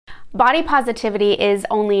Body positivity is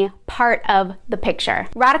only part of the picture.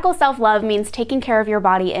 Radical self-love means taking care of your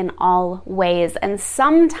body in all ways, and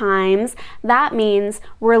sometimes that means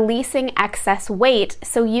releasing excess weight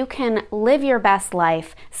so you can live your best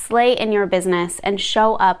life, slay in your business, and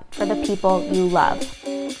show up for the people you love.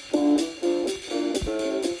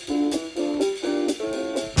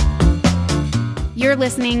 You're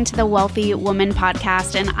listening to the Wealthy Woman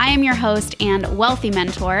Podcast, and I am your host and wealthy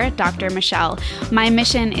mentor, Dr. Michelle. My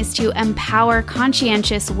mission is to empower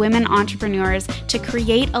conscientious women entrepreneurs to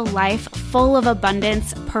create a life full of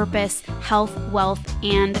abundance, purpose, health, wealth,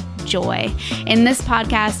 and joy. In this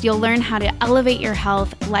podcast, you'll learn how to elevate your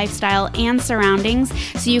health, lifestyle, and surroundings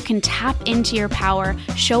so you can tap into your power,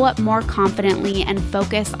 show up more confidently, and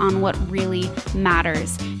focus on what really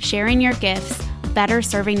matters, sharing your gifts, better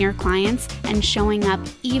serving your clients, and showing up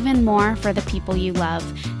even more for the people you love.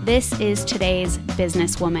 This is today's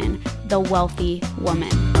businesswoman, the wealthy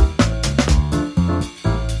woman.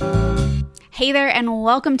 Hey there, and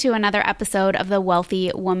welcome to another episode of the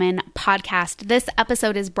Wealthy Woman Podcast. This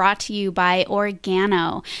episode is brought to you by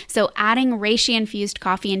Organo. So adding reishi-infused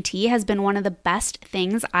coffee and tea has been one of the best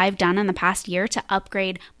things I've done in the past year to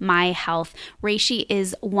upgrade my health. Reishi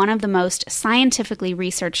is one of the most scientifically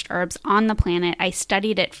researched herbs on the planet. I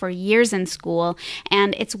studied it for years in school,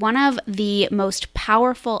 and it's one of the most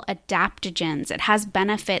powerful adaptogens. It has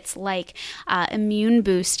benefits like immune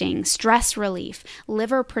boosting, stress relief,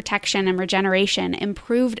 liver protection and regeneration,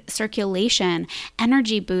 improved circulation,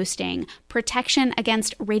 energy boosting, protection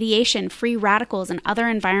against radiation, free radicals, and other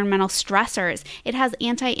environmental stressors. It has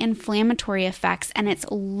anti-inflammatory effects, and it's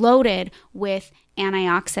loaded with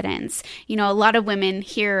antioxidants. You know, a lot of women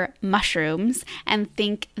hear mushrooms and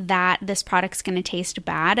think that this product's going to taste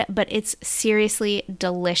bad, but it's seriously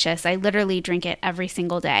delicious. I literally drink it every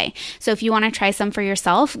single day. So if you want to try some for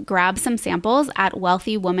yourself, grab some samples at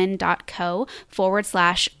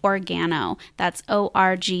wealthywoman.co/organo. That's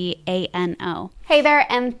ORGANO. Hey there,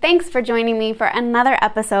 and thanks for joining me for another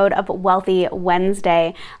episode of Wealthy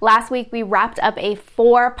Wednesday. Last week, we wrapped up a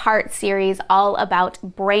 4-part series all about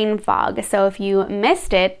brain fog. So if you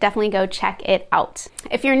missed it, definitely go check it out.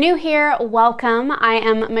 If you're new here, welcome. I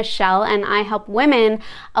am Michelle, and I help women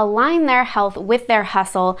align their health with their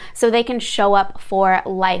hustle so they can show up for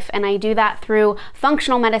life. And I do that through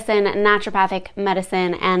functional medicine, naturopathic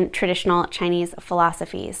medicine, and traditional Chinese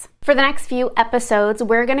philosophies. For the next few episodes,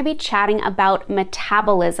 we're going to be chatting about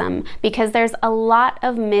metabolism because there's a lot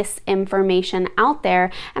of misinformation out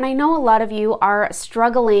there, and I know a lot of you are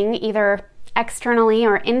struggling either externally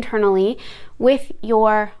or internally with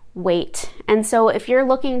your weight. And so if you're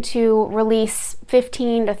looking to release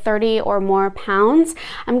 15 to 30 or more pounds,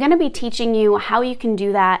 I'm going to be teaching you how you can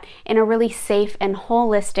do that in a really safe and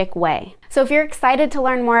holistic way. So if you're excited to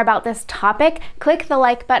learn more about this topic, click the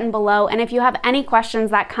like button below. And if you have any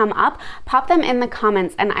questions that come up, pop them in the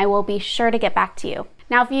comments and I will be sure to get back to you.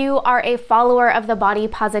 Now, if you are a follower of the body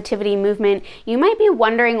positivity movement, you might be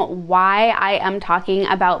wondering why I am talking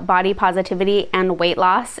about body positivity and weight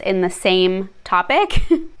loss in the same topic.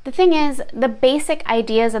 The thing is, the basic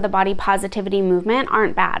ideas of the body positivity movement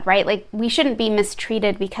aren't bad, right? Like, we shouldn't be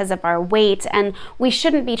mistreated because of our weight, and we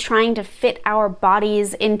shouldn't be trying to fit our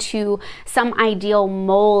bodies into some ideal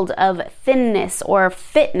mold of thinness or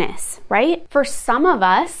fitness, right? For some of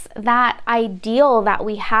us, that ideal that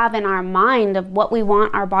we have in our mind of what we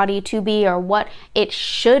want our body to be or what it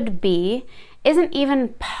should be isn't even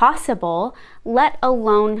possible, let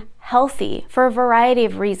alone healthy, for a variety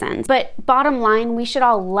of reasons. But bottom line, we should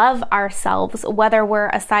all love ourselves, whether we're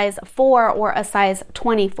a size 4 or a size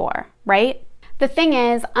 24, right? The thing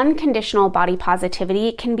is, unconditional body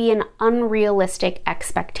positivity can be an unrealistic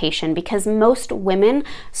expectation because most women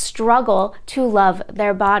struggle to love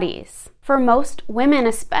their bodies. For most women,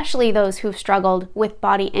 especially those who've struggled with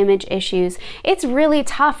body image issues, it's really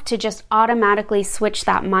tough to just automatically switch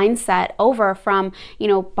that mindset over from,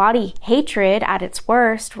 body hatred at its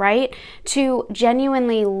worst, right, to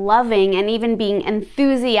genuinely loving and even being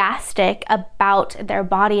enthusiastic about their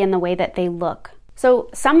body and the way that they look. So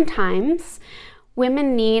sometimes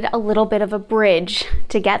women need a little bit of a bridge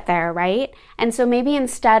to get there, right? And so maybe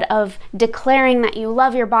instead of declaring that you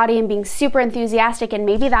love your body and being super enthusiastic and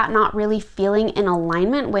maybe that not really feeling in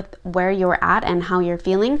alignment with where you're at and how you're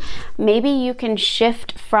feeling, maybe you can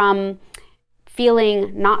shift from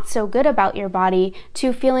feeling not so good about your body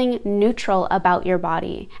to feeling neutral about your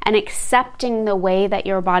body and accepting the way that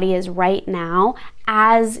your body is right now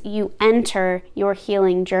as you enter your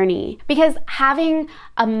healing journey. Because having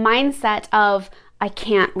a mindset of, I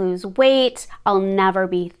can't lose weight, I'll never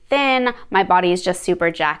be thin, my body is just super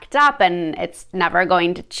jacked up and it's never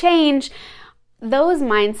going to change, those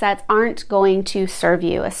mindsets aren't going to serve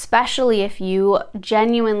you, especially if you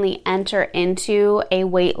genuinely enter into a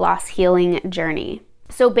weight loss healing journey.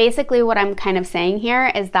 So basically what I'm kind of saying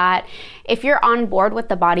here is that if you're on board with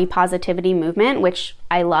the body positivity movement, which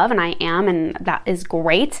I love and I am, and that is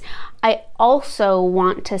great, I also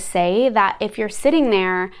want to say that if you're sitting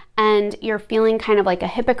there and you're feeling kind of like a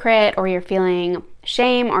hypocrite, or you're feeling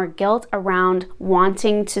shame or guilt around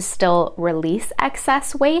wanting to still release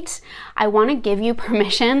excess weight, I want to give you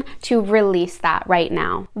permission to release that right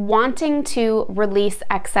now. Wanting to release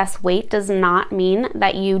excess weight does not mean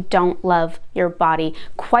that you don't love your body.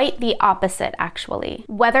 Quite the opposite, actually.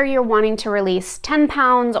 Whether you're wanting to release 10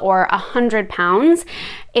 pounds or 100 pounds,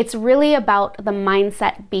 it's really about the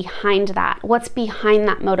mindset behind that. What's behind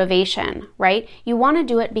that motivation, right? You want to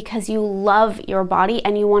do it because you love your body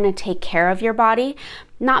and you want to take care of your body,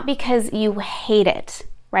 not because you hate it,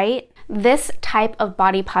 right? This type of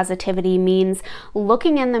body positivity means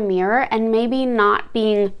looking in the mirror and maybe not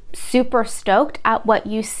being super stoked at what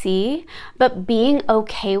you see, but being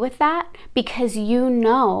okay with that because you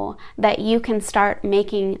know that you can start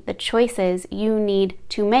making the choices you need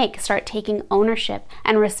to make. Start taking ownership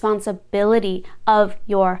and responsibility of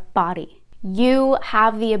your body. You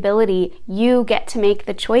have the ability, you get to make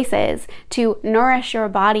the choices to nourish your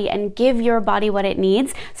body and give your body what it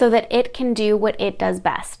needs so that it can do what it does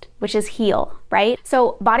best, which is heal, right?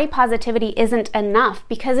 So body positivity isn't enough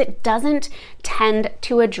because it doesn't tend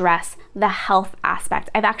to address the health aspect.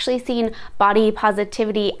 I've actually seen body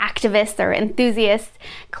positivity activists or enthusiasts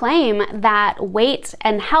claim that weight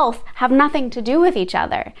and health have nothing to do with each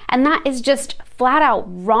other. And that is just flat out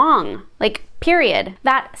wrong. Period.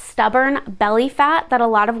 That stubborn belly fat that a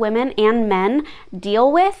lot of women and men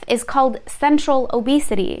deal with is called central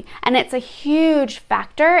obesity. And it's a huge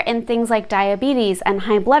factor in things like diabetes and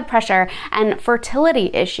high blood pressure and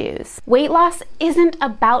fertility issues. Weight loss isn't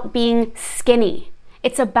about being skinny.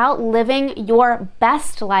 It's about living your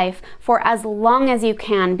best life for as long as you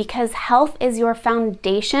can, because health is your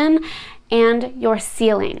foundation and your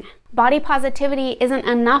ceiling. Body positivity isn't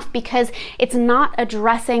enough because it's not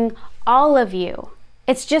addressing all of you.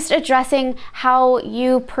 It's just addressing how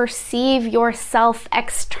you perceive yourself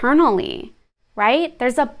externally, right?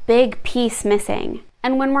 There's a big piece missing.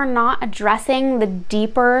 And when we're not addressing the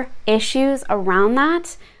deeper issues around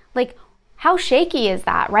that, how shaky is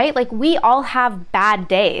that, right? We all have bad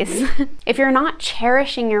days. If you're not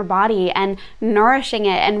cherishing your body and nourishing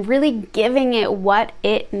it and really giving it what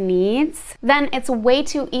it needs, then it's way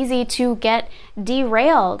too easy to get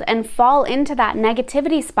derailed and fall into that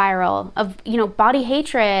negativity spiral of, body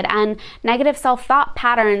hatred and negative self-thought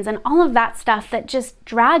patterns and all of that stuff that just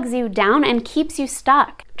drags you down and keeps you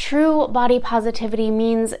stuck. True body positivity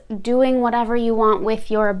means doing whatever you want with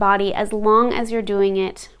your body as long as you're doing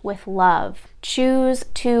it with love. Choose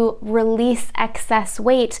to release excess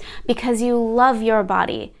weight because you love your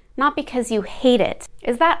body, not because you hate it.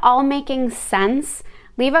 Is that all making sense?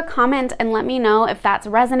 Leave a comment and let me know if that's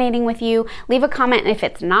resonating with you. Leave a comment if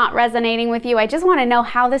it's not resonating with you. I just want to know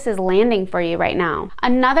how this is landing for you right now.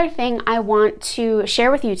 Another thing I want to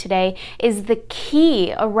share with you today is the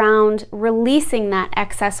key around releasing that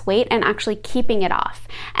excess weight and actually keeping it off.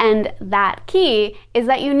 And that key is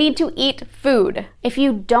that you need to eat food. If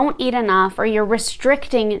you don't eat enough or you're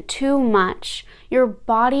restricting too much, your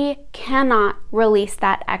body cannot release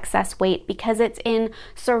that excess weight because it's in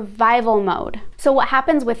survival mode. So what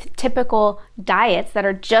happens with typical diets that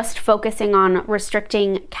are just focusing on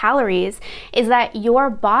restricting calories is that your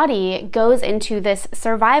body goes into this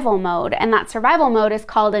survival mode, and that survival mode is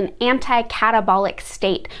called an anti-catabolic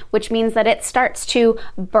state, which means that it starts to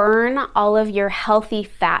burn all of your healthy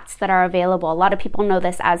fats that are available. A lot of people know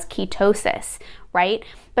this as ketosis, right?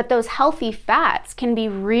 But those healthy fats can be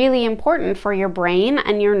really important for your brain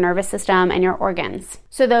and your nervous system and your organs.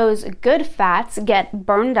 So those good fats get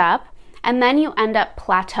burned up and then you end up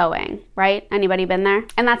plateauing, right? Anybody been there?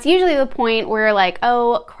 And that's usually the point where you're like,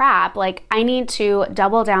 oh crap, I need to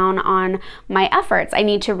double down on my efforts. I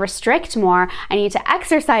need to restrict more. I need to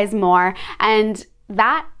exercise more. And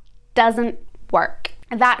that doesn't work.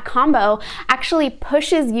 That combo actually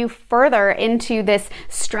pushes you further into this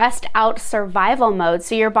stressed out survival mode.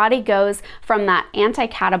 So your body goes from that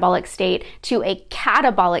anti-catabolic state to a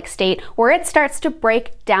catabolic state where it starts to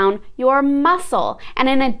break down your muscle. And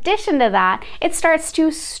in addition to that, it starts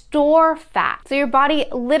to store fat. So your body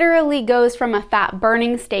literally goes from a fat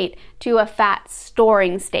burning state to a fat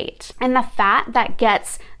storing state. And the fat that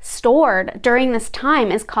gets stored during this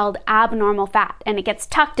time is called abnormal fat, and it gets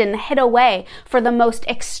tucked and hid away for the most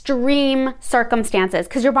extreme circumstances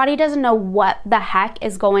because your body doesn't know what the heck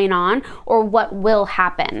is going on or what will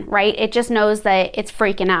happen, right? It just knows that it's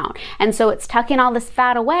freaking out. And so it's tucking all this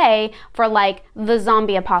fat away for like the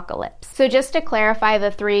zombie apocalypse. So just to clarify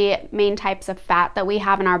the three main types of fat that we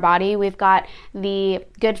have in our body, we've got the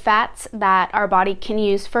good fats that our body can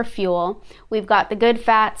use for fuel. We've got the good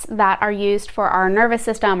fats that are used for our nervous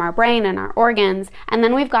system, our brain, and our organs. And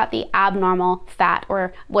then we've got the abnormal fat,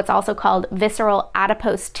 or what's also called visceral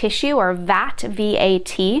adipose tissue, or VAT,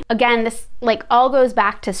 V-A-T. Again, this like all goes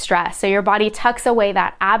back to stress. So your body tucks away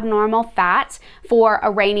that abnormal fat for a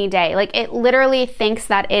rainy day. Like it literally thinks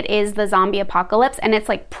that it is the zombie apocalypse, and it's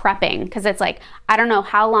like prepping because it's like, I don't know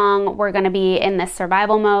how long we're going to be in this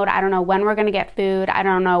survival mode. I don't know when we're going to get food. I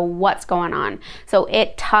don't know what's going on. So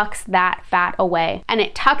it tucks that fat away, and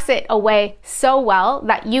it tucks it away so well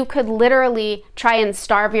that you could literally try and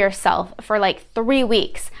starve yourself for like 3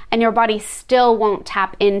 weeks and your body still won't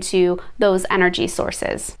tap into those energy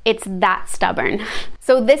sources. It's that stubborn.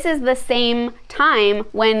 So this is the same time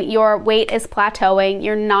when your weight is plateauing,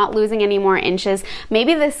 you're not losing any more inches,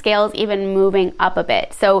 maybe the scale is even moving up a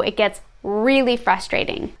bit. So it gets really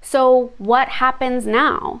frustrating. So what happens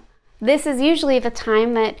now? This is usually the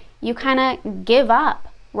time that you kind of give up,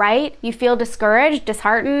 right? You feel discouraged,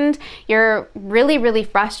 disheartened, you're really, really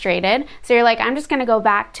frustrated. So you're like, I'm just gonna go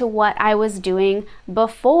back to what I was doing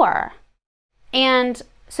before. And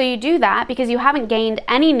so you do that because you haven't gained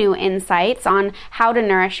any new insights on how to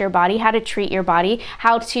nourish your body, how to treat your body,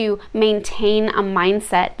 how to maintain a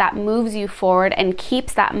mindset that moves you forward and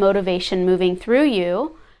keeps that motivation moving through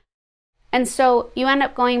you. And so you end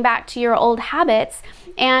up going back to your old habits,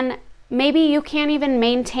 and maybe you can't even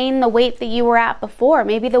maintain the weight that you were at before.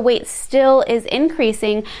 Maybe the weight still is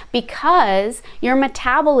increasing because your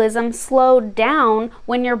metabolism slowed down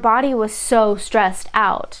when your body was so stressed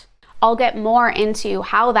out. I'll get more into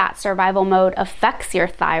how that survival mode affects your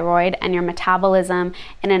thyroid and your metabolism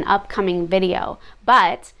in an upcoming video.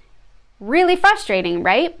 But really frustrating,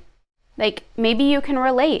 right? Like maybe you can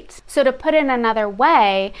relate. So to put it another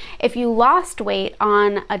way, if you lost weight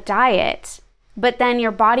on a diet, but then your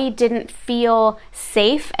body didn't feel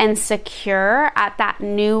safe and secure at that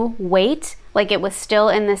new weight, like it was still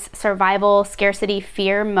in this survival, scarcity,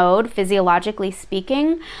 fear mode, physiologically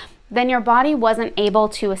speaking, then your body wasn't able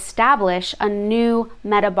to establish a new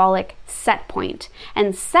metabolic set point.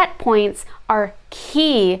 And set points are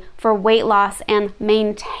key for weight loss and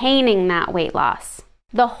maintaining that weight loss.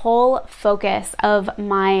 The whole focus of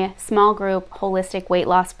my small group holistic weight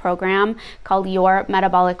loss program called Your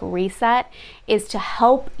Metabolic Reset is to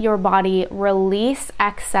help your body release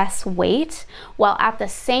excess weight while at the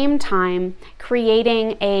same time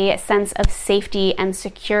creating a sense of safety and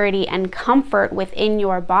security and comfort within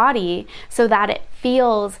your body so that it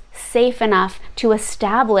feels safe enough to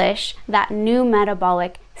establish that new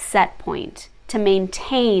metabolic set point, to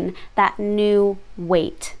maintain that new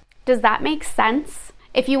weight. Does that make sense?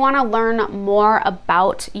 If you want to learn more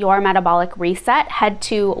about Your Metabolic Reset, head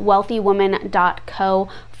to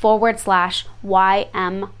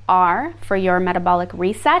wealthywoman.co/YMR for Your Metabolic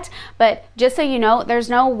Reset. But just so you know, there's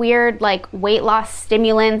no weird like weight loss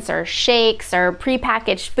stimulants or shakes or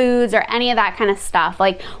prepackaged foods or any of that kind of stuff.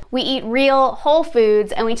 Like we eat real whole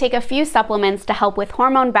foods and we take a few supplements to help with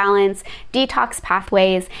hormone balance, detox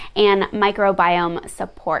pathways, and microbiome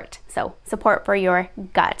support. So support for your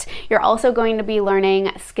gut. You're also going to be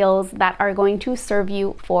learning skills that are going to serve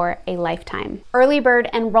you for a lifetime. Early bird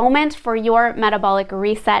enrollment for Your Metabolic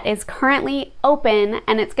Reset is currently open,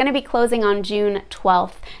 and it's going to be closing on June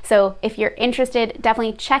 12th. So if you're interested,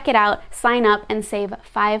 definitely check it out, sign up, and save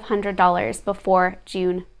 $500 before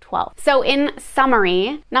June 12th. So in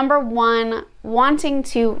summary, number one, wanting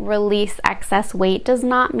to release excess weight does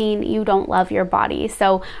not mean you don't love your body.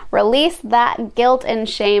 So release that guilt and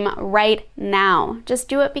shame right now. Just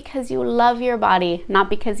do it because you love your body,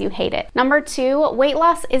 not because you hate it. Number two, weight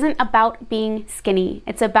loss isn't about being skinny.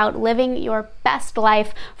 It's about living your best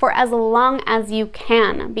life for as long as you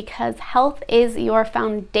can, because health is your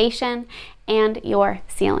foundation and your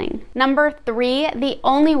ceiling. Number three, the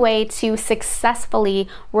only way to successfully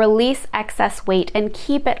release excess weight and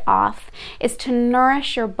keep it off is to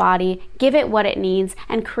nourish your body, give it what it needs,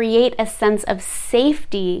 and create a sense of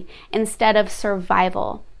safety instead of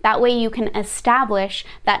survival. That way you can establish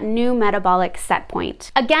that new metabolic set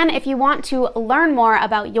point. Again, if you want to learn more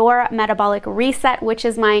about your metabolic reset, which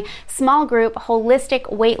is my small group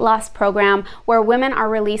holistic weight loss program where women are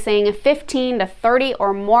releasing 15 to 30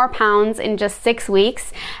 or more pounds in just 6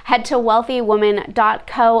 weeks, head to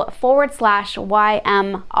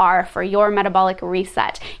wealthywoman.co/YMR for your metabolic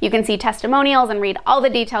reset. You can see testimonials and read all the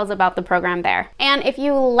details about the program there. And if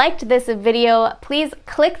you liked this video, please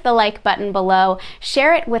click the like button below,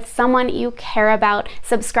 share it with someone you care about,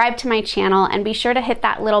 subscribe to my channel, and be sure to hit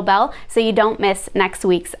that little bell so you don't miss next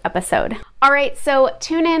week's episode. All right, so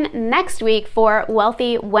tune in next week for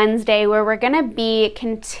Wealthy Wednesday, where we're gonna be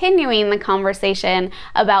continuing the conversation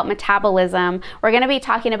about metabolism. We're gonna be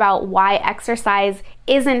talking about why exercise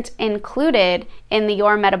isn't included in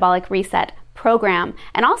Your Metabolic Reset program,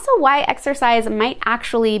 and also why exercise might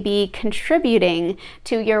actually be contributing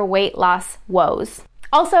to your weight loss woes.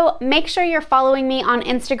 Also, make sure you're following me on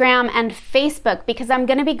Instagram and Facebook because I'm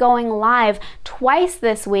going to be going live twice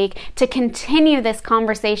this week to continue this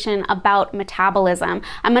conversation about metabolism.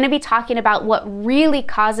 I'm going to be talking about what really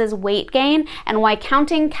causes weight gain and why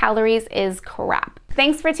counting calories is crap.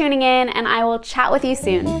 Thanks for tuning in, and I will chat with you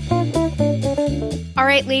soon. All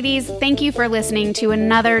right, ladies, thank you for listening to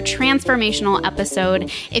another transformational episode.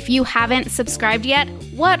 If you haven't subscribed yet,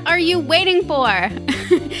 what are you waiting for?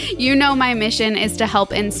 You know my mission is to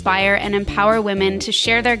help inspire and empower women to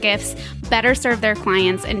share their gifts, better serve their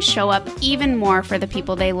clients, and show up even more for the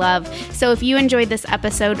people they love. So if you enjoyed this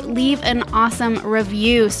episode, leave an awesome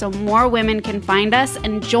review so more women can find us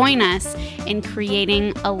and join us in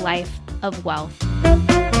creating a life of wealth.